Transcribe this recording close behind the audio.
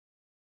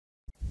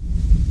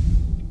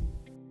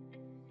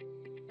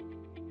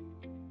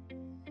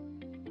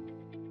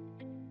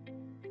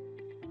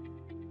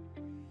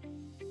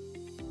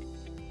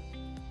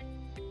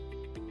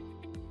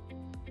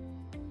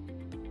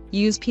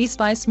Use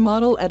PSpice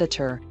Model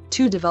Editor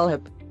to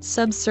develop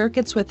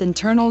subcircuits with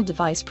internal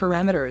device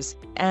parameters,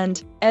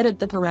 and edit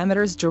the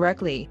parameters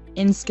directly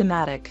in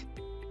schematic.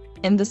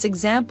 In this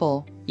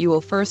example, you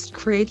will first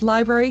create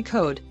library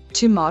code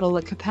to model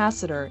a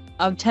capacitor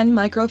of 10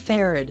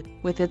 microfarad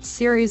with its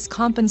series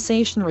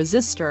compensation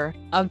resistor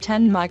of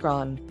 10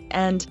 micron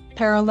and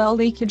parallel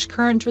leakage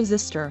current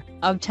resistor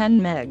of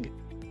 10 meg.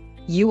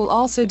 You will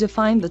also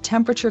define the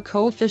temperature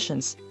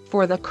coefficients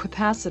for the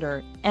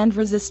capacitor and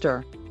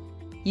resistor.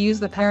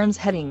 Use the params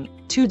heading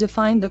to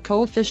define the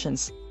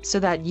coefficients so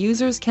that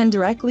users can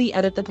directly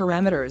edit the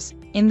parameters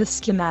in the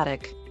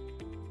schematic.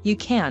 You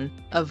can,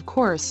 of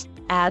course,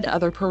 add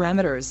other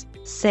parameters,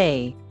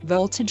 say,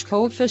 voltage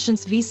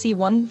coefficients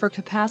VC1 for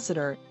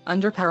capacitor,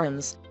 under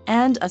params,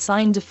 and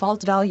assign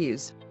default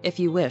values, if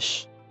you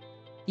wish.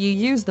 You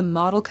use the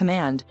model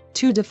command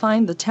to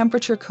define the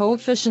temperature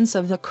coefficients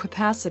of the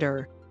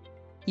capacitor.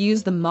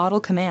 Use the model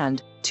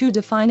command to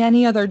define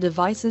any other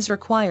devices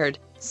required,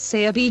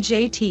 say a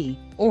BJT,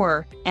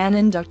 or an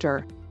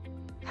inductor.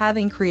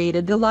 Having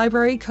created the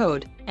library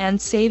code and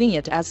saving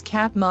it as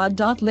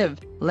capmod.live,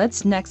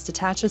 let's next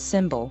attach a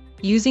symbol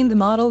using the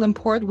Model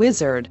Import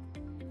Wizard.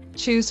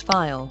 Choose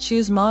File,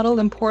 choose Model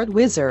Import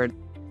Wizard.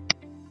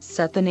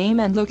 Set the name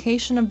and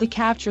location of the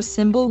capture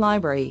symbol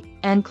library,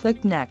 and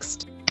click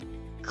Next.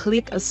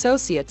 Click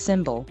Associate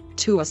Symbol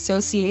to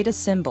associate a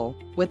symbol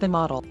with the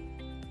model.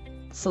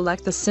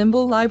 Select the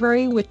symbol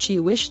library which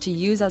you wish to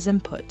use as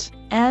input,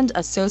 and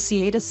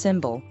associate a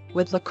symbol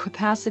with the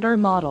capacitor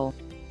model.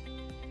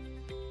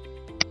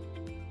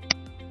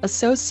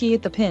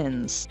 Associate the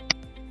pins.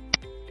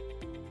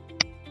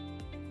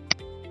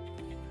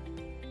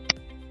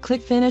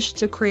 Click Finish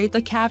to create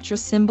the capture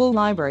symbol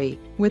library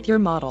with your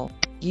model.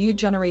 You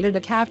generated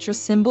a capture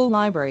symbol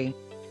library.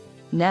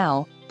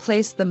 Now,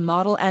 place the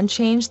model and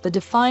change the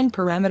defined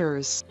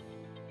parameters.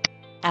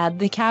 Add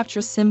the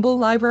capture symbol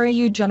library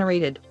you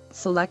generated,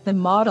 select the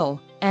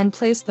model, and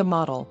place the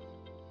model.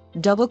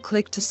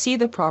 Double-click to see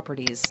the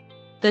properties.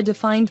 The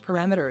defined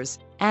parameters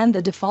and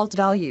the default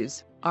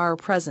values are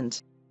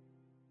present.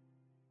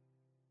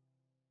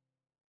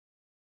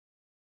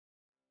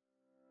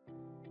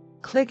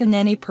 Click on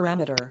any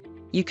parameter.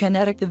 You can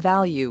edit the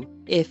value,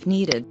 if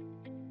needed.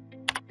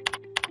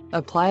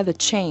 Apply the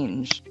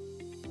change.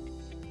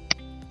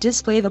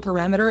 Display the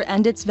parameter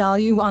and its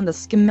value on the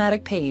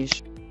schematic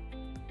page.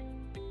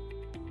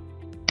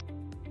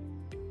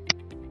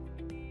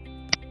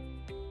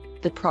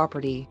 The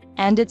property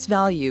and its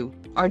value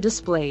are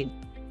displayed.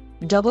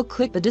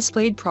 Double-click the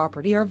displayed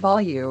property or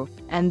value,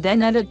 and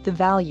then edit the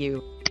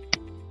value.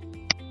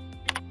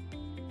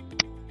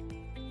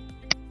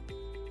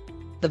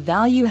 The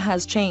value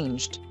has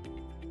changed.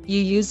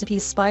 You use the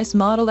PSpice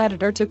Model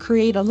Editor to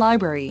create a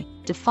library,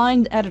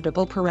 defined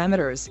editable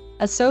parameters,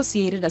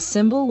 associated a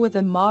symbol with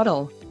a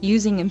model,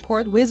 using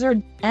Import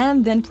Wizard,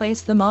 and then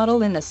place the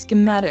model in a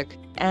schematic,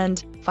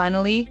 and,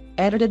 finally,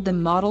 edited the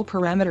model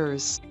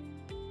parameters.